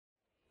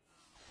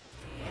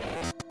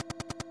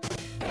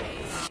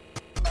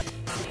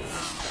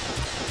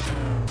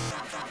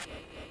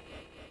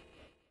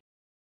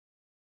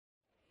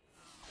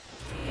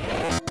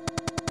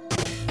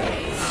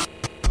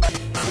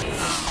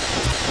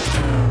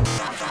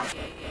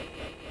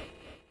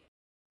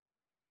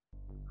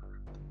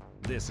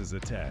This is a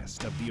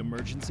test of the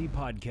emergency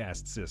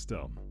podcast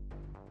system.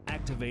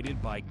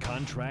 Activated by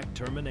contract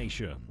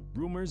termination,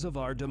 rumors of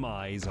our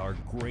demise are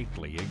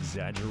greatly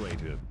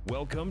exaggerated.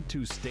 Welcome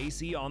to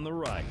Stacy on the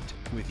Right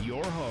with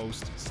your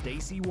host,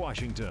 Stacy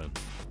Washington.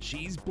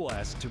 She's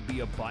blessed to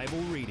be a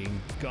Bible-reading,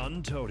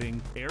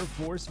 gun-toting, Air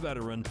Force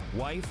veteran,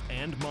 wife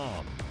and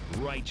mom,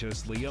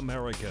 righteously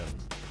American.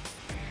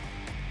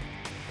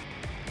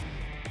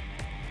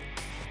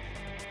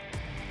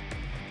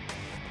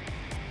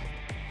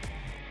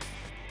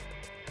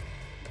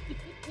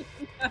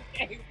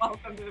 Okay,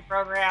 welcome to the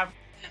program.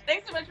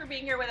 Thanks so much for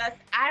being here with us.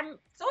 I'm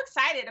so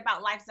excited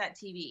about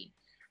Life.TV.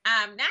 Now,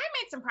 I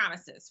made some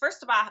promises.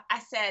 First of all, I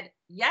said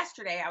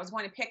yesterday I was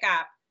going to pick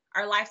up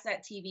our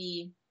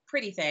Life.TV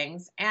pretty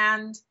things,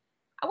 and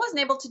I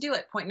wasn't able to do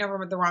it, pointing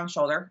over the wrong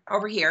shoulder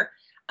over here.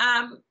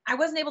 I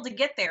wasn't able to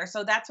get there,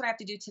 so that's what I have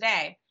to do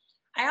today.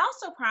 I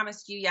also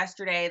promised you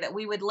yesterday that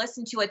we would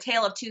listen to A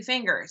Tale of Two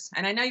Fingers,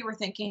 and I know you were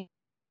thinking,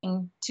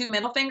 two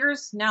middle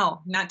fingers? No,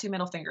 not two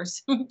middle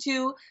fingers.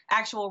 Two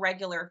actual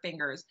regular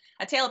fingers.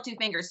 A Tale of Two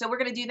Fingers. So we're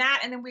going to do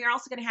that. And then we are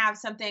also going to have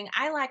something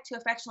I like to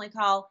affectionately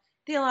call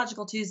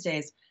Theological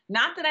Tuesdays.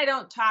 Not that I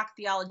don't talk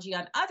theology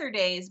on other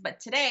days, but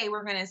today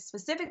we're going to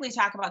specifically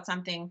talk about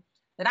something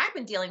that I've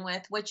been dealing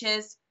with, which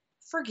is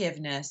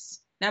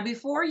forgiveness. Now,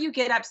 before you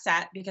get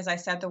upset because I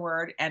said the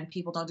word and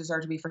people don't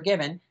deserve to be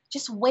forgiven,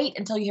 just wait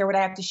until you hear what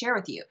I have to share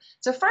with you.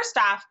 So first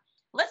off,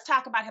 let's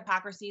talk about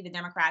hypocrisy, the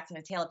Democrats, and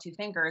A Tale of Two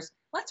Fingers.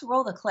 Let's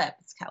roll the clip.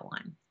 It's cut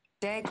one.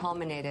 Day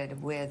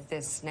culminated with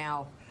this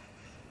now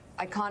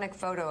iconic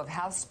photo of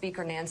House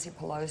Speaker Nancy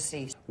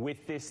Pelosi.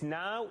 With this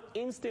now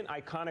instant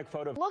iconic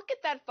photo. Look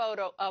at that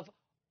photo of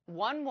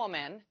one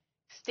woman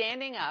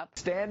standing up.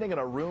 Standing in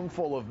a room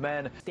full of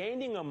men.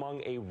 Standing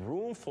among a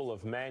room full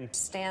of men.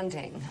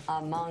 Standing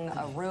among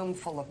a room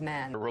full of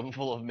men. A room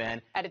full of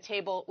men. At a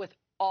table with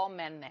all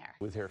men there.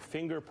 With her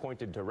finger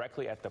pointed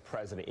directly at the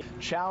president.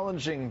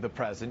 Challenging the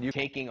president.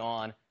 Taking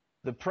on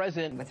the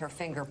president. With her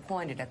finger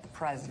pointed at the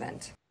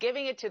president.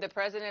 Giving it to the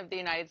president of the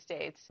United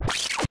States.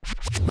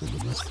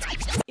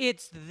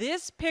 It's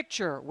this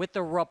picture with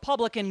the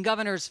Republican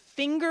governor's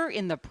finger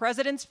in the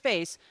president's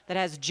face that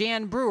has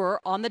Jan Brewer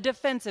on the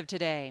defensive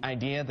today. The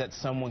idea that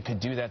someone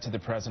could do that to the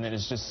president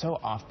is just so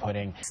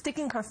off-putting.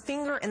 Sticking her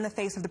finger in the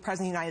face of the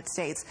president of the United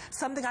States,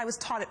 something I was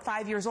taught at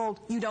 5 years old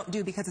you don't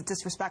do because it's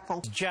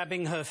disrespectful.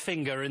 Jabbing her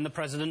finger in the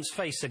president's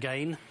face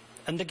again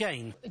and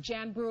again.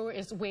 Jan Brewer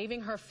is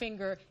waving her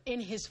finger in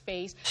his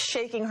face.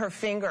 Shaking her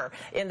finger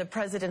in the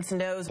president's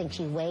nose. I think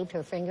she waved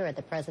her finger at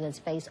the president's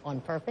face on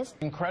purpose.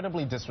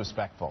 Incredibly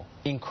disrespectful.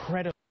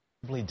 Incredibly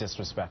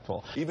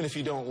disrespectful. Even if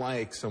you don't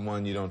like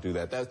someone, you don't do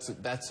that.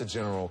 That's a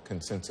general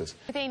consensus.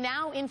 With a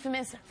now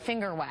infamous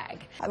finger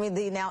wag. I mean,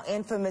 the now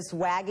infamous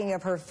wagging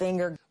of her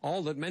finger.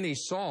 All that many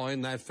saw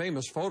in that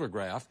famous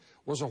photograph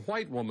was a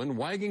white woman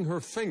wagging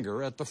her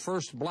finger at the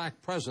first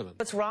black president.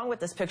 What's wrong with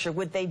this picture?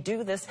 Would they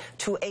do this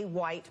to a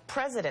white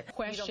president?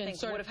 Question, you don't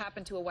think would have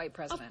happened to a white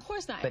president? Of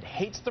course not. That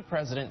hates the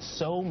president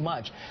so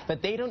much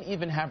that they don't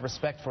even have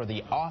respect for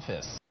the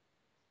office.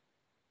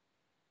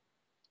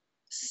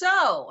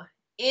 So,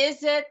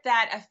 is it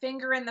that a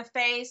finger in the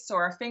face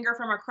or a finger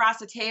from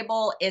across a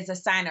table is a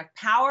sign of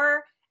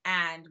power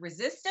and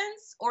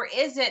resistance, or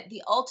is it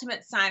the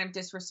ultimate sign of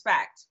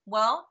disrespect?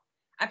 Well,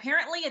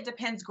 apparently it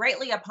depends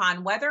greatly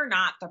upon whether or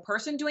not the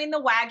person doing the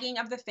wagging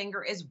of the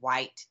finger is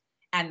white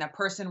and the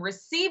person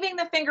receiving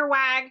the finger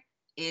wag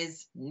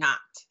is not.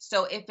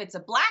 So if it's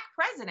a black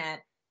president,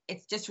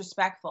 it's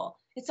disrespectful.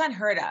 It's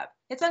unheard of.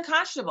 It's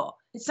unconscionable.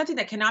 It's something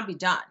that cannot be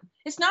done.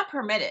 It's not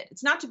permitted.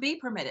 It's not to be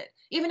permitted.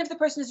 Even if the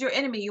person is your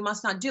enemy, you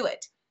must not do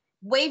it.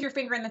 Wave your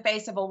finger in the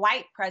face of a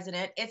white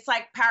president. It's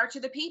like power to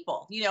the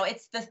people. You know,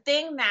 it's the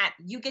thing that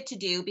you get to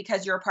do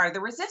because you're a part of the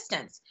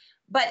resistance.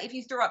 But if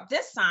you throw up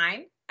this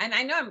sign, and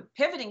I know I'm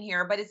pivoting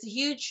here, but it's a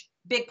huge,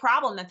 big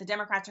problem that the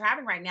Democrats are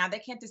having right now. They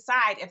can't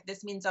decide if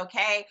this means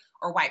okay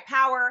or white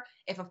power,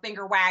 if a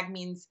finger wag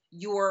means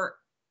you're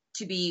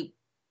to be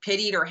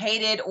pitied or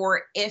hated,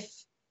 or if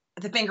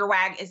the finger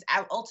wag is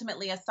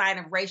ultimately a sign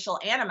of racial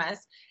animus,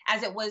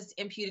 as it was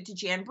imputed to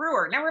Jan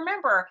Brewer. Now,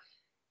 remember,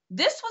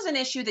 this was an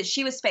issue that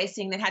she was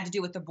facing that had to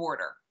do with the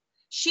border.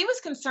 She was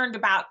concerned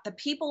about the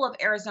people of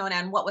Arizona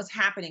and what was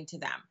happening to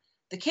them,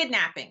 the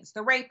kidnappings,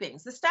 the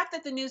rapings, the stuff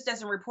that the news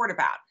doesn't report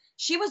about.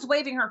 She was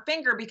waving her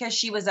finger because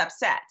she was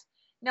upset.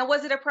 Now,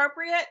 was it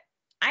appropriate?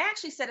 I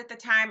actually said at the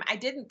time I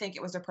didn't think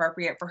it was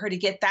appropriate for her to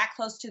get that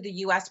close to the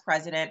U.S.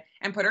 president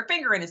and put her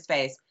finger in his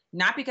face,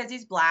 not because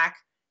he's black,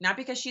 not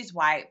because she's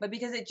white, but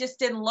because it just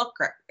didn't look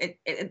great.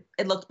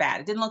 It looked bad.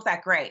 It didn't look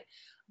that great.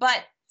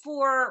 But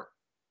for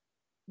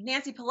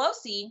Nancy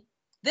Pelosi,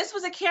 this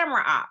was a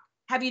camera op.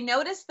 Have you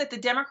noticed that the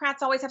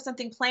Democrats always have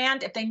something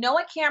planned? If they know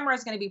a camera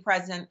is going to be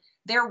present,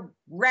 they're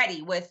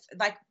ready with,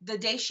 like the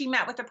day she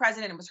met with the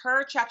president, it was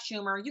her, Chuck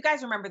Schumer. You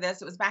guys remember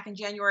this. It was back in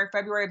January,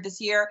 February of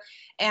this year.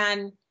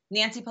 And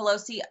Nancy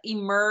Pelosi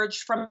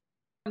emerged from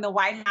the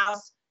White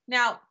House.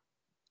 Now,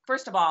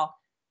 first of all,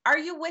 are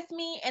you with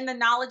me in the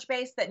knowledge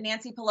base that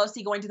Nancy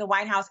Pelosi going to the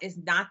White House is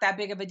not that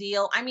big of a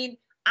deal? I mean,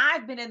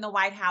 I've been in the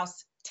White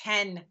House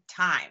 10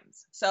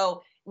 times.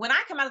 So when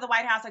I come out of the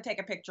White House, I take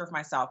a picture of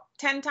myself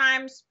 10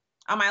 times.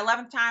 On my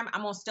 11th time,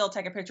 I'm going to still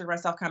take a picture of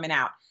myself coming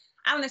out.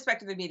 I don't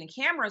expect there to be any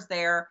cameras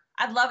there.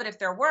 I'd love it if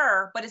there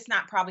were, but it's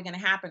not probably going to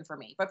happen for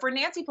me. But for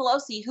Nancy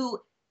Pelosi, who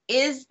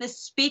is the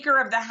Speaker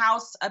of the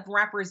House of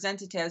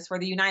Representatives for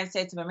the United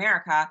States of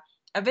America,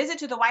 a visit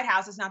to the White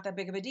House is not that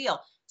big of a deal.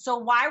 So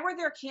why were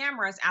there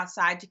cameras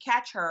outside to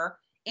catch her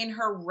in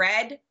her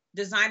red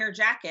designer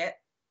jacket?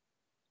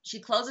 She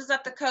closes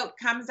up the coat,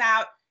 comes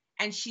out,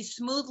 and she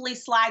smoothly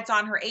slides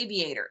on her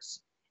aviators.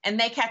 And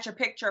they catch a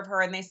picture of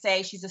her and they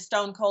say she's a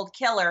stone cold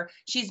killer.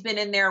 She's been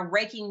in there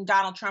raking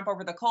Donald Trump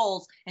over the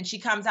coals, and she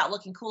comes out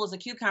looking cool as a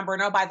cucumber.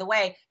 And oh, by the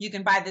way, you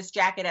can buy this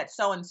jacket at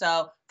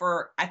so-and-so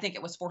for, I think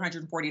it was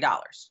 $440. It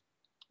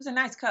was a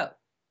nice coat.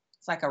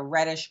 It's like a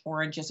reddish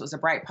orange. It was a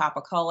bright pop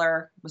of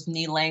color. It was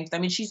knee length. I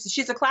mean,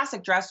 she's a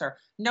classic dresser,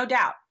 no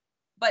doubt.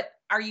 But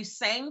are you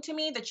saying to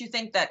me that you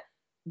think that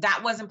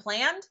that wasn't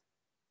planned?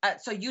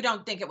 So you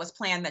don't think it was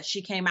planned that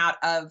she came out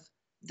of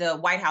the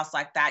White House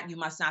like that? You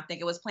must not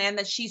think it was planned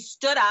that she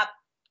stood up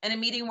in a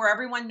meeting where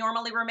everyone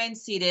normally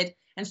remains seated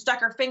and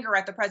stuck her finger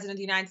at the President of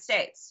the United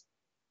States.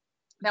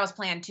 That was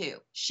planned too.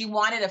 She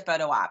wanted a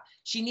photo op.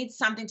 She needs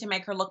something to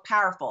make her look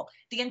powerful.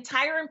 The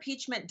entire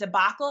impeachment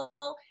debacle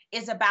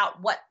is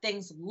about what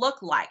things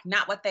look like,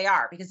 not what they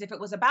are. Because if it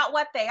was about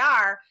what they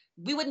are,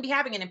 we wouldn't be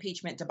having an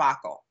impeachment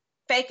debacle.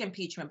 Fake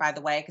impeachment, by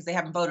the way, because they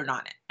haven't voted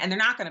on it. And they're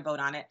not going to vote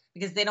on it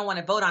because they don't want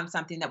to vote on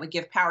something that would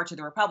give power to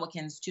the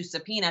Republicans to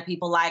subpoena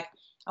people like,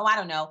 oh, I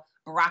don't know,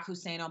 Barack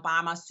Hussein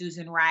Obama,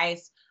 Susan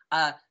Rice,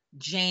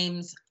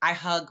 James, I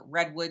hug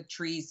redwood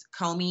trees,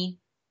 Comey,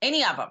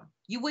 any of them.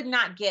 You would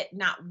not get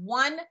not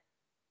one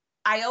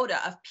iota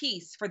of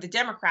peace for the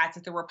Democrats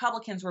if the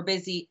Republicans were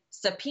busy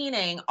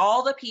subpoenaing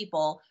all the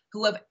people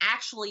who have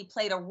actually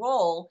played a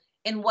role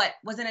in what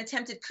was an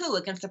attempted coup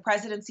against the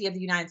presidency of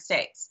the United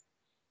States.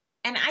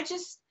 And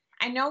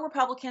I know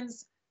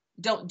Republicans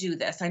don't do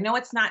this. I know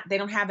it's not, they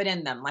don't have it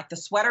in them. Like the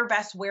sweater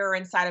vest wearer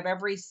inside of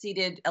every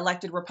seated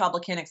elected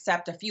Republican,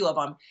 except a few of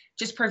them,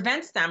 just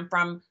prevents them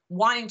from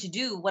wanting to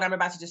do what I'm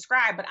about to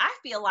describe. But I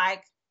feel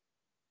like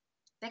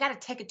they got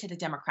to take it to the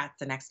Democrats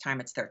the next time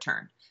it's their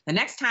turn. The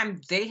next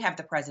time they have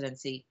the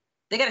presidency,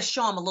 they got to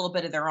show them a little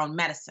bit of their own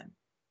medicine.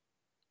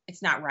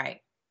 It's not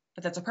right.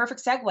 But that's a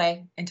perfect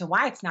segue into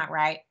why it's not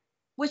right,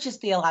 which is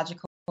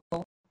theological.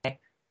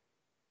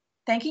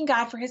 Thanking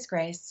God for his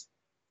grace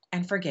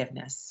and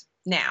forgiveness.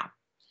 Now,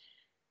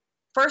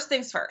 first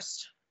things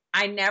first,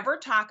 I never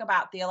talk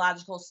about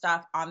theological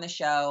stuff on the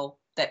show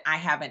that I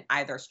haven't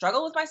either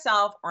struggled with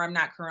myself or I'm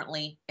not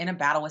currently in a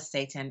battle with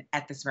Satan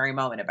at this very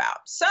moment about.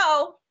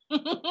 So,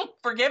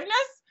 forgiveness,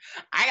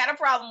 I got a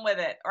problem with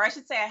it. Or I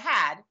should say I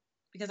had,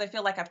 because I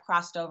feel like I've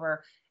crossed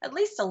over at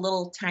least a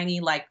little tiny,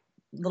 like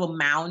little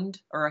mound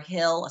or a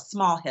hill, a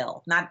small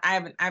hill.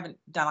 I haven't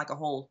done like a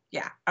whole,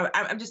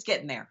 I'm just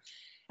getting there.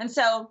 And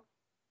so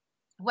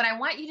what I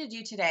want you to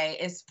do today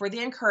is for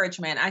the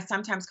encouragement, I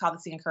sometimes call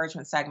this the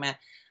encouragement segment.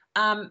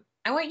 I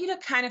want you to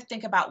kind of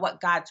think about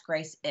what God's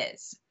grace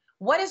is.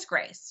 What is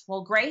grace?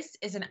 Well, grace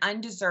is an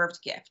undeserved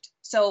gift.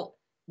 So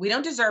we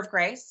don't deserve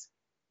grace,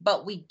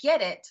 but we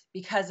get it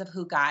because of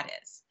who God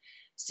is.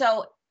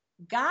 So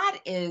God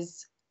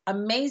is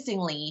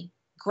amazingly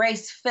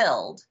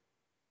grace-filled,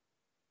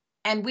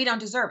 and we don't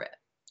deserve it.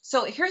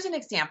 So here's an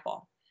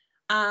example.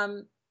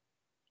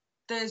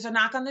 There's a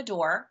knock on the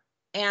door,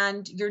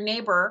 and your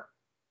neighbor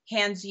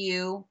hands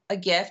you a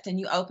gift, and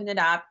you open it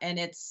up, and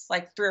it's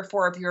like 3 or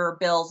 4 of your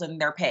bills, and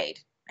they're paid.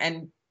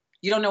 And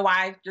you don't know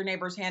why your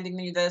neighbor's handing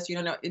you this. You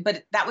don't know,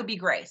 but that would be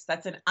grace.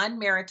 That's an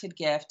unmerited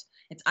gift.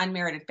 It's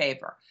unmerited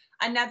favor.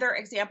 Another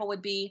example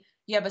would be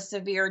you have a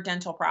severe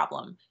dental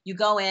problem. You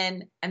go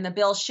in and the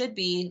bill should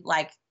be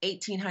like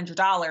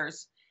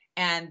 $1,800,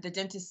 and the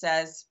dentist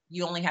says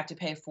you only have to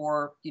pay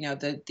for,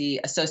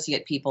 the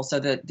associate people, so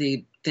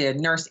the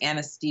nurse,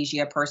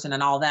 anesthesia person,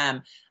 and all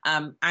them.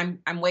 I'm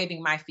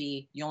waiving my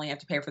fee. You only have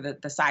to pay for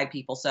the side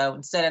people. So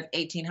instead of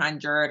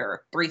 $1,800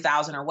 or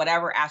 $3,000 or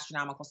whatever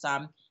astronomical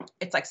sum,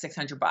 it's like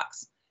 $600.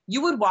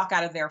 You would walk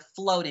out of there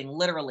floating,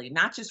 literally,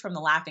 not just from the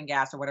laughing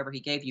gas or whatever he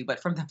gave you,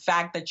 but from the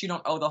fact that you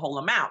don't owe the whole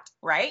amount,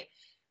 right?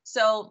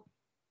 So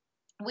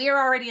we are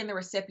already in the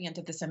recipient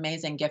of this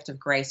amazing gift of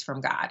grace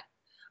from God.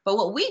 But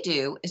what we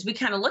do is we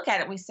kind of look at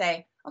it and we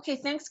say, okay,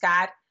 thanks,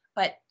 God.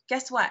 But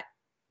guess what?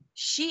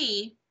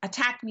 She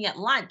attacked me at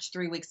lunch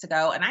 3 weeks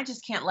ago, and I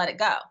just can't let it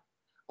go.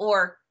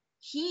 Or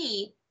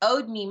he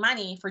owed me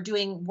money for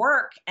doing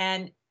work,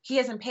 and he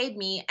hasn't paid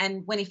me.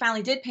 And when he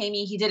finally did pay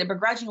me, he did it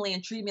begrudgingly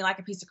and treated me like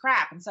a piece of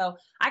crap. And so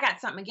I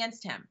got something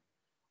against him.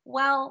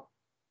 Well,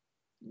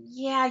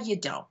 yeah, you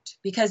don't,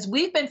 because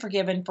we've been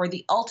forgiven for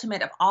the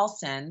ultimate of all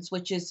sins,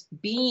 which is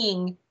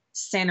being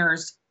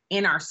sinners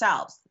in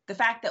ourselves. The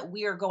fact that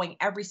we are going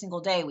every single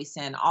day, we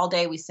sin, all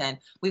day we sin.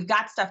 We've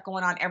got stuff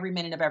going on every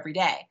minute of every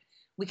day.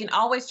 We can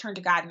always turn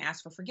to God and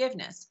ask for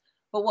forgiveness.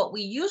 But what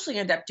we usually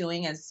end up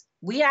doing is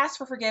we ask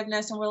for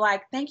forgiveness and we're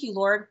like, thank you,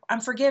 Lord,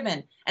 I'm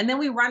forgiven. And then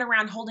we run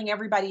around holding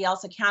everybody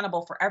else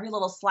accountable for every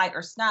little slight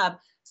or snub,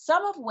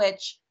 some of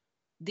which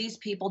these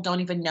people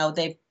don't even know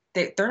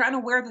they're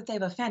unaware that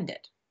they've offended.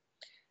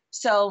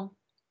 So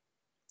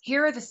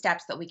here are the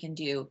steps that we can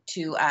do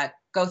to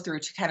go through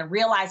to kind of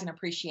realize and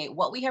appreciate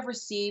what we have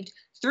received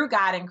through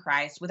God in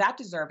Christ without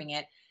deserving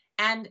it,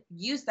 and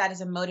use that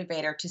as a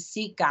motivator to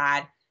seek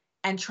God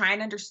and try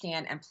and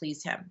understand and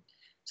please him.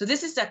 So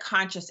this is a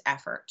conscious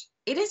effort.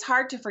 It is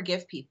hard to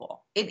forgive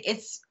people.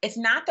 It's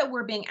not that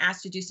we're being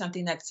asked to do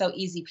something that's so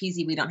easy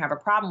peasy we don't have a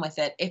problem with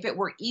it. If it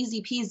were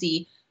easy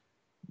peasy,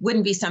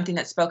 wouldn't be something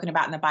that's spoken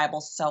about in the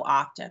Bible so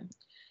often.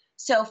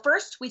 So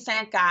first, we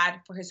thank God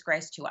for his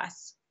grace to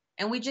us.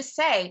 And we just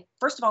say,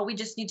 first of all, we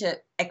just need to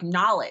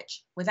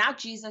acknowledge, without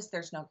Jesus,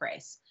 there's no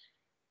grace.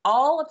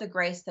 All of the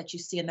grace that you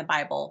see in the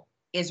Bible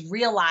is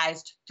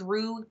realized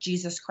through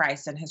Jesus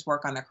Christ and his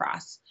work on the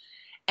cross.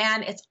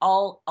 And it's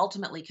all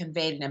ultimately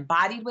conveyed and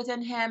embodied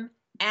within him,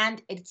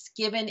 and it's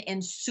given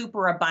in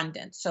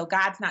superabundance. So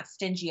God's not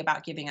stingy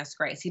about giving us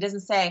grace. He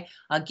doesn't say,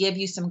 I'll give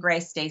you some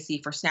grace,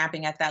 Stacy, for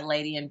snapping at that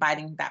lady and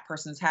biting that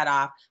person's head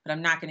off, but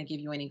I'm not going to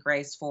give you any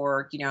grace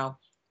for,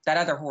 that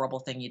other horrible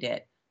thing you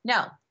did.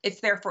 No,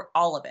 it's there for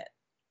all of it.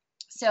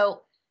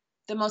 So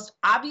the most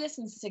obvious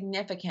and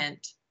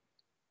significant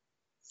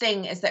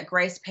thing is that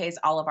grace pays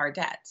all of our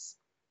debts.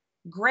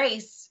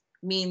 Grace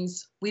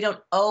means we don't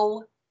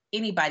owe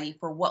anybody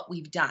for what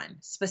we've done.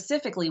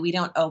 Specifically, we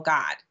don't owe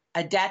God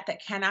a debt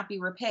that cannot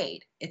be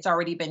repaid. It's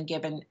already been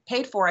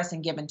paid for us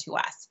and given to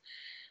us.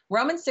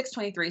 Romans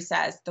 6:23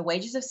 says, the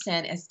wages of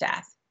sin is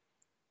death.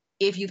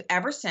 If you've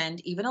ever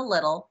sinned, even a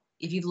little,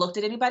 if you've looked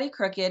at anybody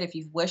crooked, if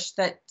you've wished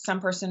that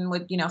some person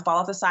would, fall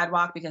off the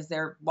sidewalk because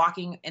they're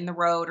walking in the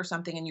road or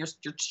something and you're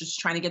just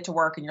trying to get to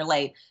work and you're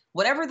late,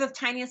 whatever the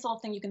tiniest little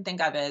thing you can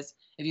think of is,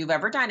 if you've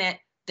ever done it,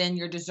 then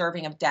you're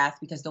deserving of death,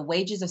 because the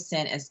wages of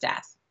sin is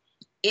death.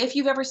 If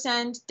you've ever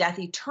sinned, death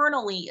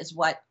eternally is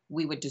what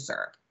we would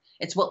deserve.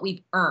 It's what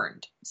we've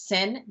earned.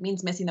 Sin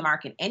means missing the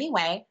mark in any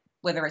way,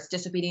 whether it's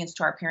disobedience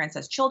to our parents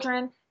as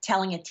children,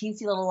 telling a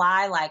teensy little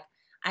lie like,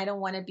 I don't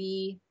want to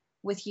be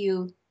with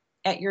you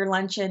at your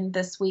luncheon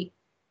this week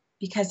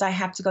because I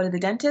have to go to the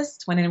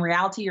dentist, when in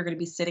reality you're going to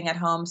be sitting at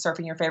home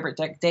surfing your favorite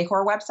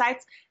decor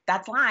websites.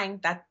 That's lying.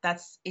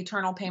 That's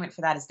eternal payment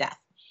for that is death.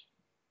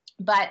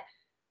 But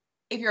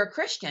if you're a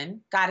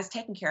Christian, God has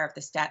taken care of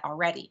this debt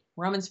already.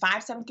 Romans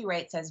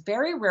 5:7-8 says,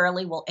 very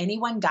rarely will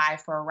anyone die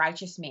for a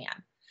righteous man.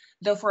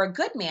 Though for a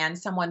good man,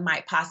 someone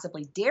might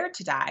possibly dare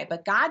to die,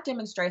 but God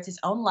demonstrates his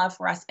own love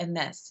for us in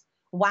this.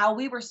 While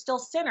we were still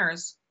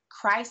sinners,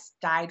 Christ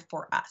died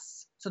for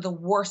us. So the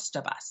worst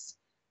of us,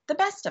 the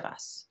best of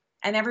us,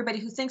 and everybody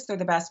who thinks they're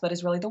the best but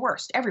is really the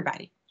worst,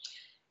 everybody.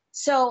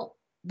 So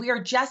we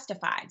are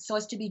justified so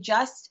as to be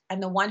just,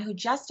 and the one who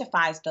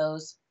justifies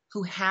those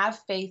who have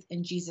faith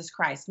in Jesus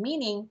Christ,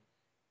 meaning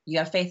you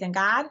have faith in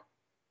God,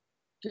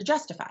 you're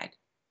justified.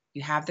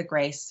 You have the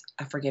grace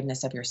of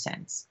forgiveness of your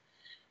sins.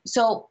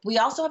 So we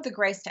also have the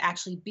grace to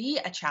actually be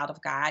a child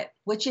of God,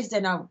 which is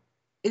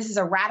this is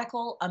a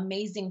radical,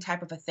 amazing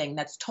type of a thing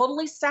that's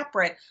totally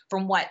separate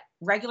from what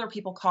regular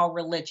people call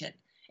religion.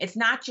 It's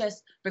not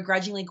just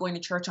begrudgingly going to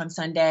church on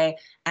Sunday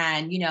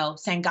and,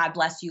 saying God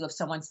bless you if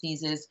someone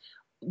sneezes.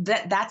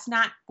 That's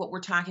not what we're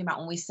talking about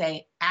when we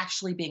say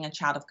actually being a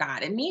child of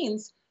God. It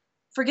means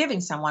forgiving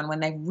someone when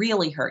they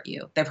really hurt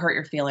you. They've hurt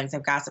your feelings.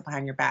 They've gossiped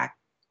behind your back.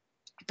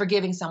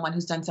 Forgiving someone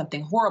who's done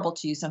something horrible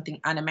to you, something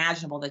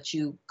unimaginable that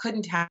you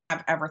couldn't have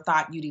ever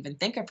thought you'd even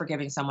think of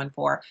forgiving someone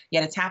for,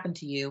 yet it's happened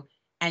to you,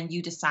 and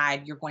you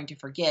decide you're going to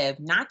forgive,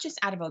 not just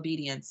out of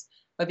obedience,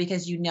 but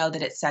because you know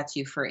that it sets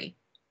you free.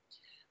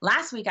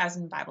 Last week, I was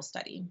in Bible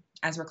study.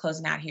 As we're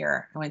closing out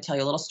here, I want to tell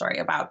you a little story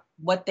about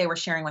what they were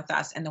sharing with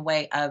us in the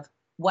way of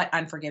what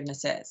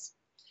unforgiveness is.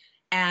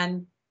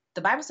 And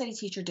the Bible study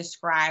teacher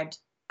described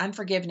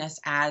unforgiveness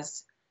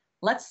as,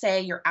 let's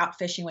say you're out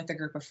fishing with a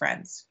group of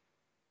friends,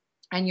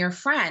 and your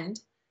friend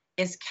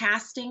is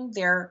casting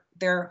their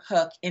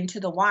hook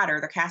into the water.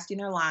 They're casting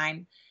their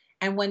line.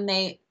 And when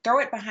they throw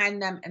it behind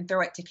them and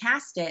throw it to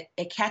cast it,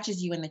 it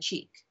catches you in the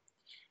cheek.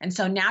 And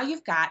so now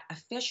you've got a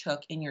fish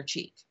hook in your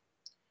cheek.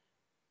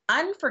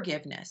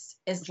 Unforgiveness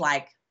is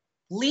like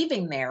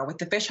leaving there with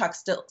the fish hook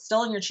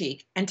still in your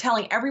cheek and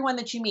telling everyone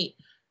that you meet,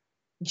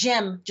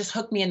 Jim just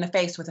hooked me in the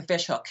face with a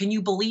fish hook. Can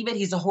you believe it?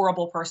 He's a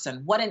horrible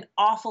person. What an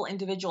awful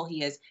individual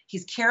he is.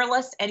 He's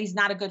careless and he's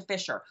not a good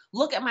fisher.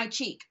 Look at my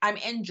cheek. I'm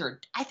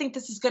injured. I think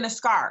this is going to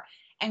scar.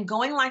 And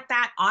going like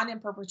that on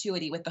in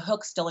perpetuity with the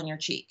hook still in your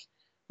cheek.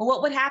 Well,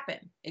 what would happen?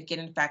 It'd get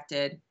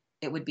infected.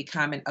 It would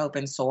become an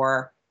open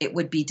sore. It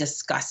would be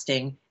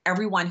disgusting.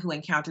 Everyone who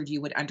encountered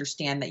you would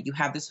understand that you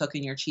have this hook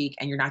in your cheek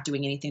and you're not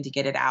doing anything to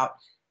get it out.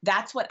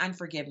 That's what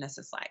unforgiveness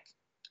is like.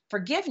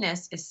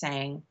 Forgiveness is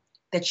saying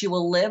that you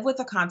will live with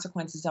the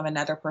consequences of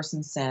another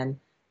person's sin,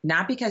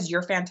 not because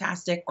you're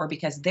fantastic or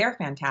because they're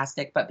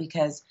fantastic, but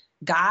because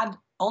God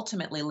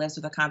ultimately lives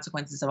with the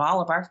consequences of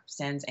all of our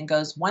sins and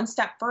goes one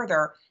step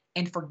further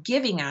in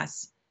forgiving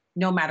us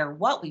no matter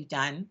what we've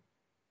done,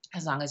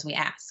 as long as we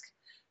ask.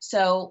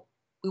 So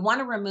we want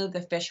to remove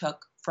the fish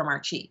hook from our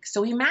cheek.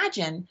 So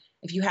imagine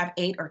if you have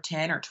 8 or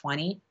 10 or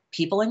 20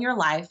 people in your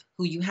life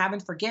who you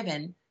haven't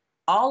forgiven,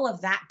 all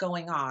of that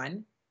going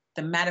on,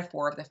 the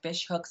metaphor of the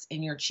fish hooks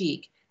in your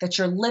cheek that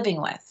you're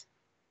living with,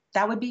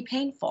 that would be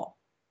painful.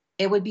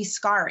 It would be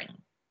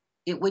scarring.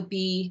 It would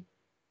be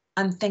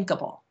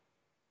unthinkable.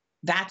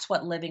 That's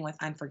what living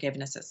with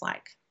unforgiveness is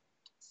like.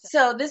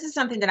 So this is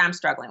something that I'm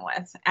struggling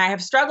with. I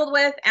have struggled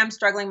with, I'm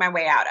struggling my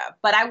way out of.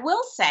 But I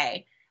will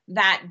say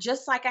that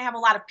just like I have a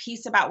lot of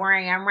peace about where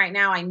I am right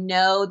now, I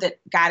know that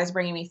God is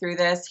bringing me through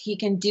this. He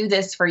can do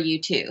this for you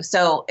too.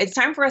 So it's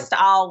time for us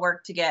to all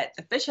work to get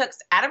the fish hooks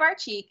out of our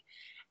cheek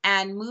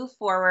and move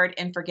forward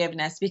in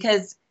forgiveness,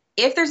 because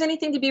if there's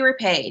anything to be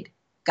repaid,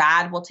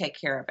 God will take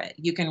care of it.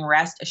 You can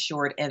rest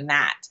assured in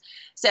that.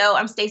 So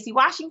I'm Stacey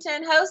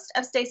Washington, host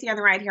of Stacey on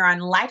the Right here on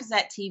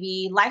LifeZette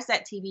TV,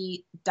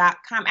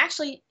 LifeZetteTV.com.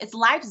 Actually, it's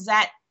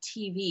LifeZette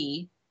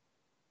TV.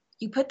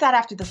 You put that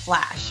after the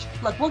slash.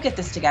 Look, we'll get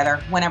this together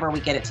whenever we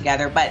get it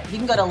together, but you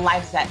can go to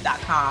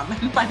LifeZette.com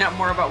and find out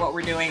more about what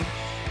we're doing.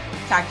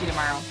 Talk to you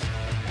tomorrow.